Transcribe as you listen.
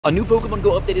A new Pokemon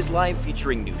GO update is live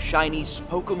featuring new shinies,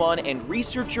 Pokemon, and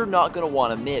research you're not going to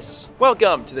want to miss.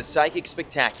 Welcome to the Psychic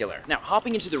Spectacular. Now,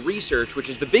 hopping into the research, which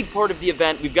is the big part of the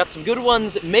event, we've got some good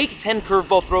ones. Make 10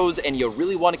 curveball throws, and you'll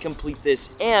really want to complete this,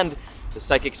 and the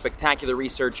Psychic Spectacular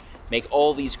research, make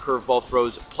all these curveball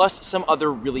throws, plus some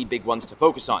other really big ones to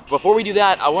focus on. Before we do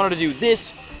that, I wanted to do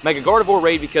this Mega Gardevoir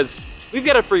raid because we've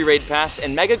got a free raid pass,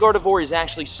 and Mega Gardevoir is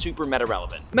actually super meta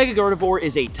relevant. Mega Gardevoir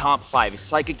is a top 5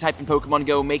 Psychic type in Pokemon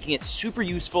GO, making it super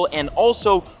useful and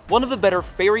also one of the better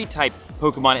Fairy type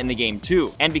Pokemon in the game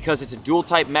too. And because it's a dual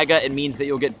type Mega, it means that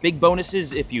you'll get big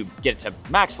bonuses if you get to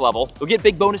max level. You'll get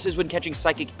big bonuses when catching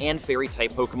Psychic and Fairy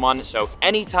type Pokemon, so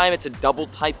anytime it's a double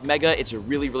type Mega, it's a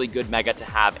really, really good Mega to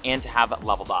have and to have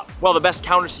leveled up. Well, the best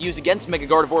counters to use against Mega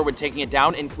Gardevoir when taking it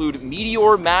down include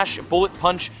Meteor, Mash, Bullet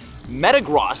Punch,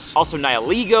 Metagross, also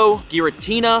Nihilego,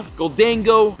 Giratina,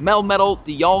 Goldango, Melmetal,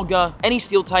 Dialga. Any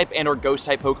Steel type and or Ghost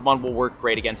type Pokemon will work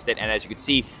great against it, and as you can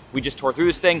see, we just tore through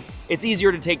this thing. It's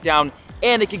easier to take down,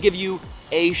 and it can give you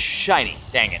a shiny.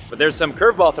 Dang it. But there's some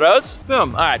curveball throws.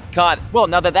 Boom. All right, caught. Well,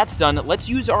 now that that's done, let's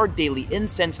use our daily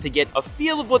incense to get a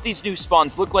feel of what these new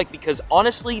spawns look like, because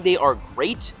honestly, they are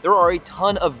great. There are a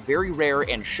ton of very rare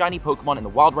and shiny Pokemon in the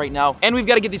wild right now, and we've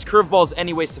got to get these curveballs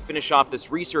anyways to finish off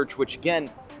this research, which again,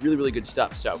 really, really good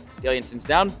stuff. So, daily instance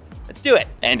down, let's do it.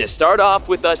 And to start off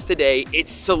with us today,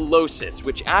 it's Solosis,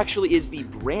 which actually is the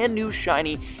brand new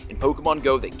shiny in Pokemon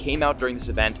GO that came out during this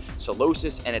event.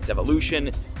 Solosis and its evolution,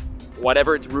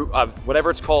 whatever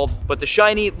it's called, but the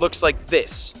shiny looks like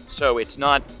this. So it's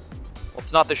not, well,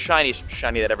 it's not the shiniest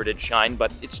shiny that ever did shine,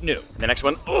 but it's new. And the next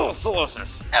one, oh,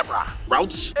 Solosis, Ebra,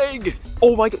 Routes, Egg.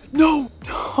 Oh my god, no,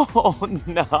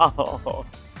 no.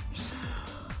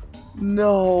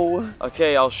 No.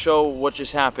 Okay, I'll show what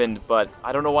just happened, but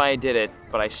I don't know why I did it,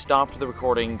 but I stopped the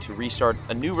recording to restart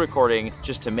a new recording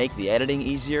just to make the editing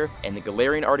easier, and the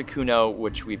Galarian Articuno,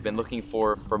 which we've been looking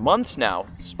for months now,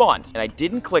 spawned. And I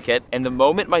didn't click it, and the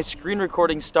moment my screen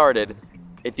recording started,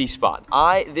 it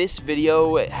despawned. This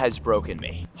video has broken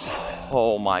me.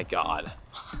 Oh my god.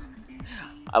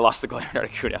 I lost the Galarian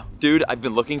Articuno. Dude, I've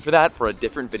been looking for that for a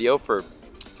different video for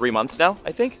 3 months now,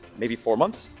 I think, maybe 4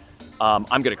 months. I'm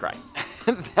gonna cry.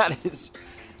 That is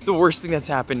the worst thing that's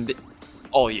happened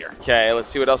all year. Okay, let's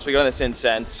see what else we got on this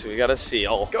incense. We got a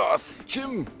seal. Goth,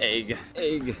 Gym, Egg,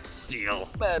 Seal,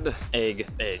 Med, Egg,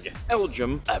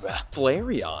 Elgyem,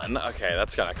 Flareon. Okay,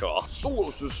 that's kind of cool.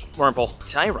 Solosis, Wurmple,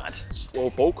 Tyrant,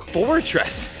 Slowpoke,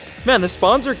 Fortress. Man, the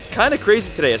spawns are kind of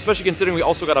crazy today, especially considering we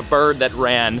also got a bird that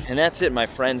ran. And that's it, my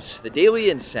friends. The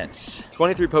daily incense.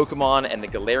 23 Pokemon and the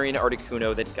Galarian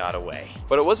Articuno that got away.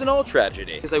 But it wasn't all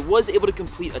tragedy, because I was able to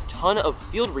complete a ton of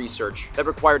field research that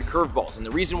required curveballs. And the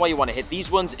reason why you want to hit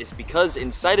these ones is because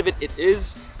inside of it,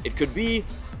 it could be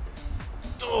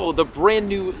the brand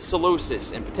new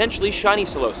Solosis and potentially shiny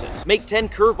Solosis. Make 10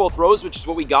 curveball throws, which is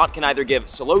what we got, can either give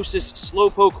Solosis,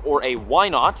 Slowpoke, or a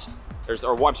Wybot.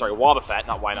 Wobbuffet,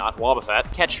 not why not,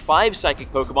 Wobbuffet. Catch 5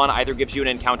 Psychic Pokemon either gives you an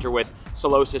encounter with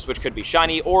Solosis, which could be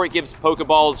shiny, or it gives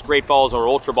Pokeballs, Great Balls, or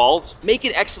Ultra Balls. Make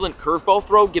an excellent curveball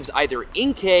throw gives either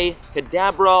Inkay,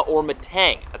 Kadabra, or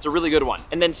Metang. That's a really good one.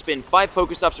 And then spin 5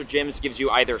 Pokestops or Gyms gives you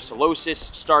either Solosis,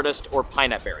 Stardust, or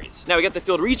Pineapple Berries. Now we got the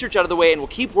field research out of the way, and we'll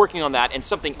keep working on that, and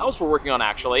something else we're working on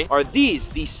actually are the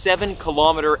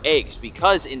 7-kilometer eggs,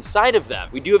 because inside of them,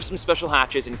 we do have some special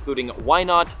hatches, including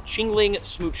Wynot, Chingling,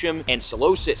 Smoochum, and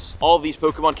Solosis. All of these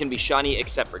Pokemon can be shiny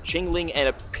except for Chingling, and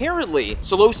apparently,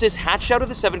 Solosis hatched out of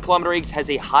the 7-kilometer eggs has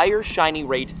a higher shiny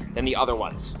rate than the other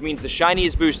ones. It means the shiny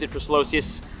is boosted for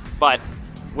Solosis, but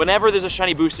whenever there's a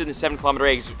shiny boosted in the 7-kilometer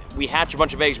eggs, we hatch a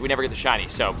bunch of eggs, we never get the shiny,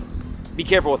 so be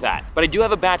careful with that. But I do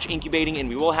have a batch incubating, and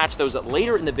we will hatch those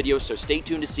later in the video, so stay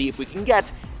tuned to see if we can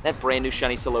get that brand new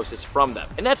shiny Solosis from them.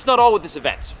 And that's not all with this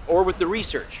event, or with the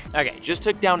research. Okay, just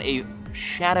took down a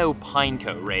Shadow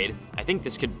Pinecoat raid. I think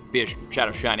this could be a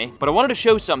Shadow Shiny, but I wanted to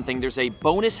show something. There's a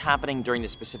bonus happening during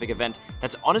this specific event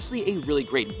that's honestly a really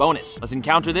great bonus. Let's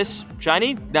encounter this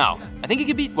shiny? No, I think it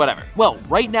could be whatever. Well,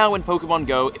 right now in Pokemon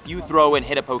GO, if you throw and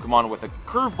hit a Pokemon with a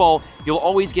curveball, you'll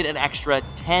always get an extra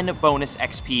 10 bonus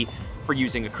XP for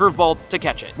using a curveball to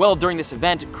catch it. Well, during this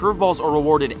event, curveballs are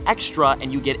rewarded extra,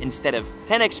 and you get, instead of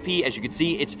 10 XP, as you can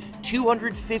see, it's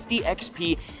 250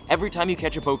 XP every time you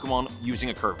catch a Pokemon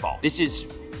using a curveball. This is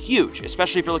huge,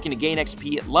 especially if you're looking to gain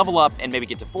XP, level up, and maybe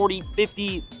get to 40,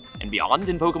 50, and beyond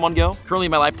in Pokemon GO. Currently,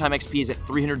 my lifetime XP is at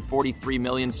 343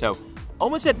 million, so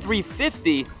almost at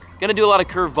 350. Gonna do a lot of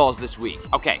curveballs this week.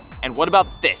 Okay, and what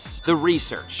about this? The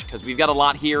research, because we've got a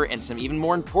lot here and some even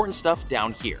more important stuff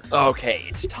down here. Okay,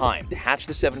 it's time to hatch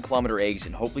the 7-kilometer eggs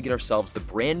and hopefully get ourselves the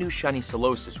brand new shiny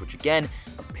Solosis, which again,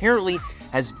 apparently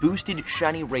has boosted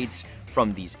shiny rates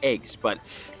from these eggs. But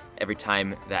every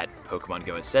time that Pokemon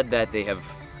Go has said that, they have,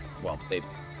 well,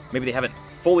 maybe they haven't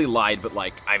fully lied, but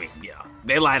like, I mean, yeah,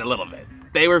 they lied a little bit.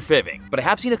 They were fibbing. But I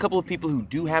have seen a couple of people who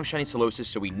do have shiny Solosis,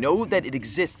 so we know that it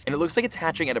exists, and it looks like it's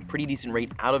hatching at a pretty decent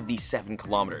rate out of these 7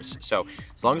 kilometers. So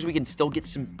as long as we can still get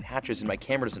some hatches and my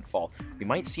camera doesn't fall, we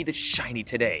might see the shiny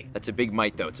today. That's a big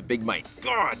might though, it's a big might.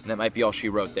 God! And that might be all she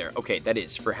wrote there. Okay, that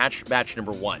is for hatch batch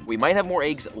number 1. We might have more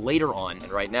eggs later on,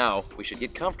 and right now, we should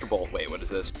get comfortable. Wait, what is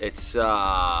this? It's,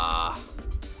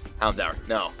 Hound hour.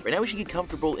 No. Right now we should get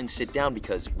comfortable and sit down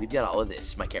because we've got all of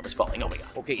this. My camera's falling. Oh my god.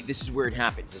 Okay, this is where it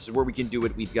happens. This is where we can do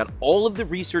it. We've got all of the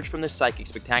research from the Psychic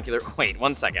Spectacular. Wait,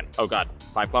 1 second. Oh god.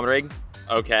 5 kilometer egg?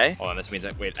 Okay. Hold on, this means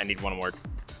I need 1 more.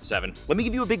 7. Let me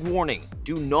give you a big warning.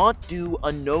 Do not do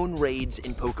unknown raids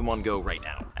in Pokemon Go right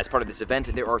now. As part of this event,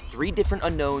 there are 3 different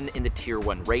unknown in the tier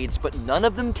 1 raids, but none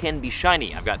of them can be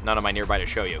shiny. I've got none of my nearby to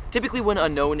show you. Typically when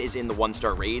unknown is in the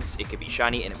 1-star raids, it can be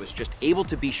shiny, and it was just able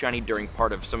to be shiny during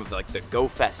part of some of the Go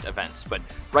Fest events. But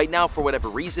right now, for whatever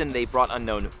reason, they brought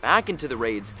unknown back into the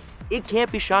raids. It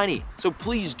can't be shiny. So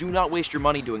please do not waste your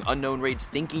money doing unknown raids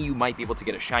thinking you might be able to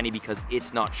get a shiny because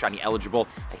it's not shiny eligible.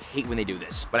 I hate when they do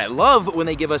this. But I love when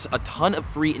they give us a ton of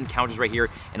free encounters right here,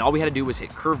 and all we had to do was hit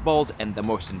curveballs, and the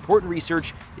most important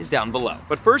research is down below.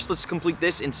 But first, let's complete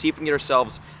this and see if we can get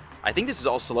ourselves, I think this is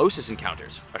all Solosis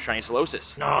encounters. A shiny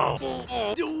Solosis. No.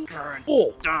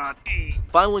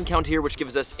 Final encounter here, which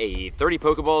gives us a 30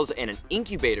 Pokeballs and an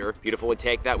incubator. Beautiful, we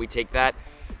take that, we take that.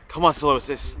 Come on,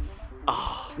 Solosis.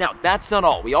 Oh. Now, that's not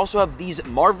all. We also have these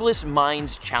Marvelous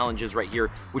Minds challenges right here,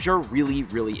 which are really,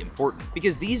 really important,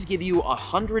 because these give you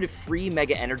 100 free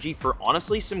Mega Energy for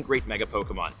honestly some great Mega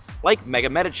Pokemon, like Mega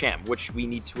Medicham, which we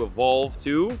need to evolve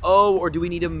to. Oh, or do we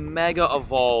need to Mega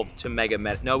Evolve to Mega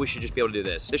Med? No, we should just be able to do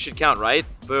this. This should count, right?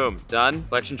 Boom, done.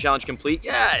 Collection challenge complete.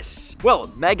 Yes!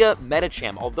 Well, Mega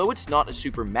Medicham, although it's not a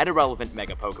super meta-relevant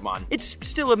Mega Pokemon, it's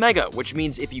still a Mega, which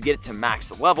means if you get it to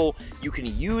max level, you can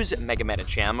use Mega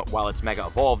Medicham while it's Mega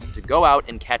Evolved to go out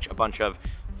and catch a bunch of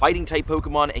fighting type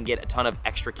Pokemon and get a ton of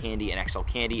extra candy and XL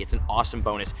candy. It's an awesome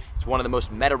bonus. It's one of the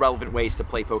most meta-relevant ways to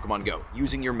play Pokemon Go,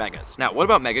 using your Megas. Now, what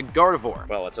about Mega Gardevoir?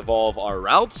 Well, let's evolve our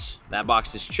routes. That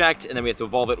box is checked, and then we have to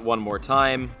evolve it 1 more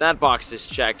time. That box is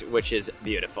checked, which is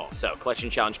beautiful. So, collection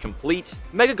challenge complete.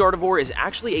 Mega Gardevoir is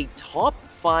actually a top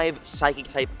 5 Psychic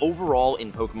type overall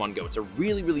in Pokemon Go. It's a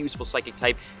really, really useful Psychic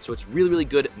type, so it's really, really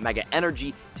good Mega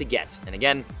Energy to get. And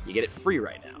again, you get it free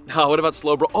right now. Oh, what about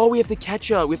Slowbro? Oh, we have to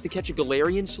catch a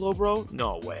Galarian Slowbro?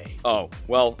 No way. Oh,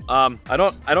 well, I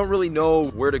don't really know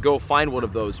where to go find one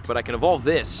of those, but I can evolve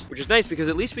this, which is nice because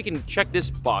at least we can check this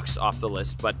box off the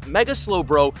list. But Mega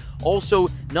Slowbro, also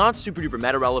not super duper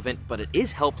meta relevant, but it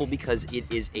is helpful because it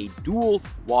is a dual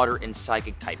water and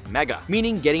psychic type Mega,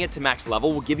 meaning getting it to max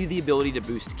level will give you the ability to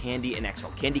boost candy and XL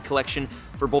candy collection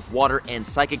for both water and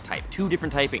psychic type. 2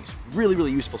 different typings. Really,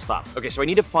 really useful stuff. Okay, so I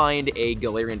need to find a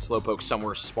Galarian Slowpoke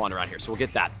somewhere spawn around here, so we'll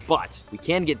get that. But we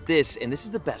can get this, and this is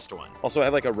the best one. Also, I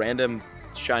have like a random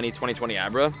shiny 2020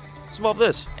 Abra. Let's evolve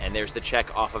this. And there's the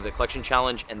check off of the collection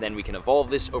challenge, and then we can evolve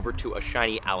this over to a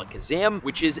shiny Alakazam,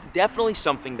 which is definitely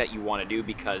something that you want to do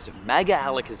because Mega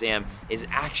Alakazam is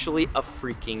actually a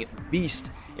freaking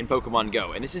beast in Pokemon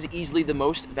Go, and this is easily the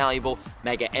most valuable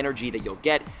Mega Energy that you'll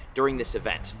get during this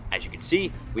event. As you can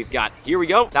see, we've got, here we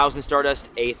go, 1000 Stardust,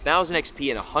 1000 XP,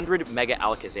 and 100 Mega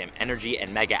Alakazam Energy,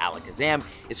 and Mega Alakazam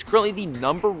is currently the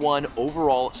 #1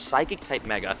 overall Psychic-type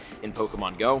Mega in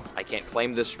Pokemon Go. I can't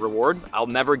claim this reward. I'll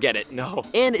never get it, no.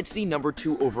 And it's the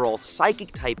 #2 overall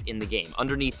Psychic-type in the game,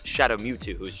 underneath Shadow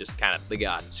Mewtwo, who's just kind of the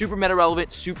god. Super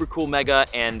meta-relevant, super cool Mega,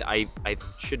 and I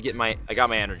got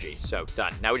my energy, so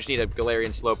done. Now we just need a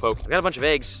Galarian Slowpoke. I've got a bunch of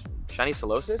eggs. Shiny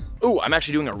Solosis? Ooh, I'm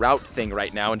actually doing a route thing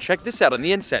right now, and check this out on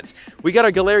the incense. We got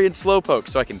our Galarian Slowpoke,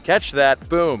 so I can catch that.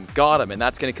 Boom, got him, and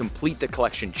that's gonna complete the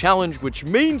collection challenge, which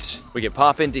means we can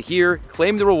pop into here,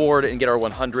 claim the reward, and get our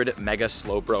 100 Mega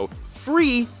Slowbro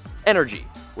free energy,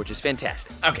 which is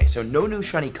fantastic. Okay, so no new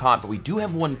shiny caught, but we do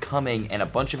have one coming and a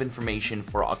bunch of information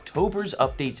for October's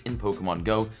updates in Pokemon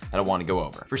Go that I want to go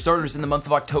over. For starters, in the month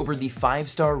of October, the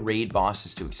 5-star raid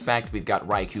bosses to expect. We've got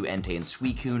Raikou, Entei, and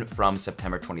Suicune from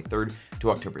September 23rd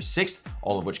to October 6th,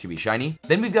 all of which can be shiny.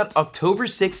 Then we've got October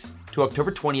 6th to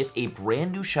October 20th, a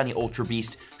brand new shiny Ultra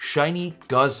Beast, Shiny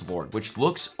Guzzlord, which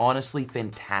looks honestly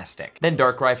fantastic. Then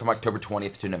Darkrai from October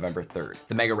 20th to November 3rd.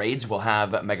 The Mega Raids will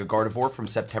have Mega Gardevoir from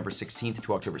September 16th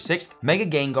to October 6th, Mega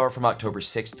Gengar from October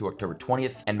 6th to October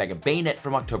 20th, and Mega Bayonet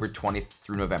from October 20th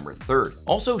through November 3rd.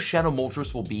 Also, Shadow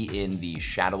Moltres will be in the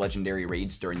Shadow Legendary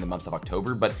Raids during the month of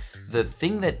October, but the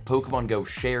thing that Pokemon Go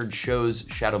shared shows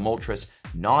Shadow Moltres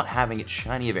not having its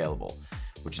shiny available,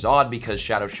 which is odd because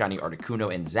Shadow Shiny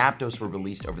Articuno and Zapdos were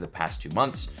released over the past 2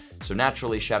 months, so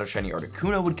naturally Shadow Shiny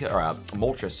Articuno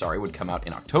Moltres, sorry, would come out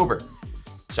in October.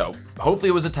 So hopefully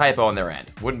it was a typo on their end,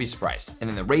 wouldn't be surprised. And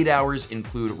then the raid hours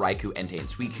include Raikou, Entei, and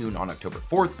Suicune on October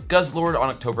 4th, Guzzlord on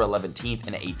October 11th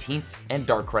and 18th, and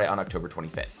Darkrai on October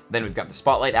 25th. Then we've got the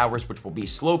Spotlight hours, which will be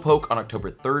Slowpoke on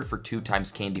October 3rd for 2 times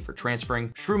candy for transferring,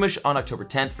 Shroomish on October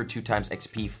 10th for 2 times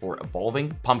XP for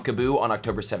evolving, Pumpkaboo on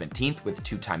October 17th with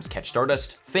 2 times Catch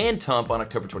Stardust, Phantump on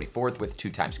October 24th with 2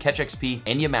 times Catch XP,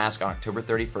 and Yamask on October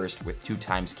 31st with 2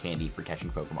 times candy for catching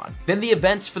Pokemon. Then the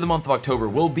events for the month of October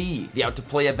will be the Out to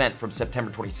Play event from September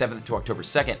 27th to October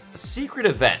 2nd, a secret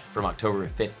event from October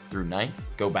 5th through 9th,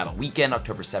 Go Battle Weekend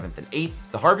October 7th and 8th,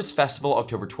 the Harvest Festival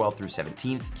October 12th through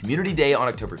 17th, Community Day on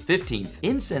October 15th,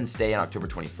 Incense Day on October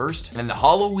 21st, and then the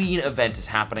Halloween event is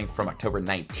happening from October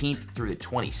 19th through the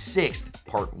 26th.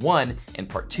 Part 1 and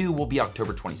Part 2 will be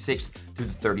October 26th through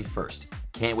the 31st.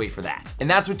 Can't wait for that. And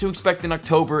that's what to expect in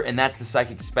October, and that's the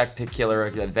Psychic Spectacular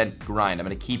event grind. I'm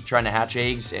gonna keep trying to hatch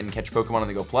eggs and catch Pokemon on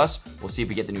the Go Plus. We'll see if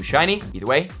we get the new shiny. Either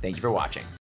way, thank you for watching.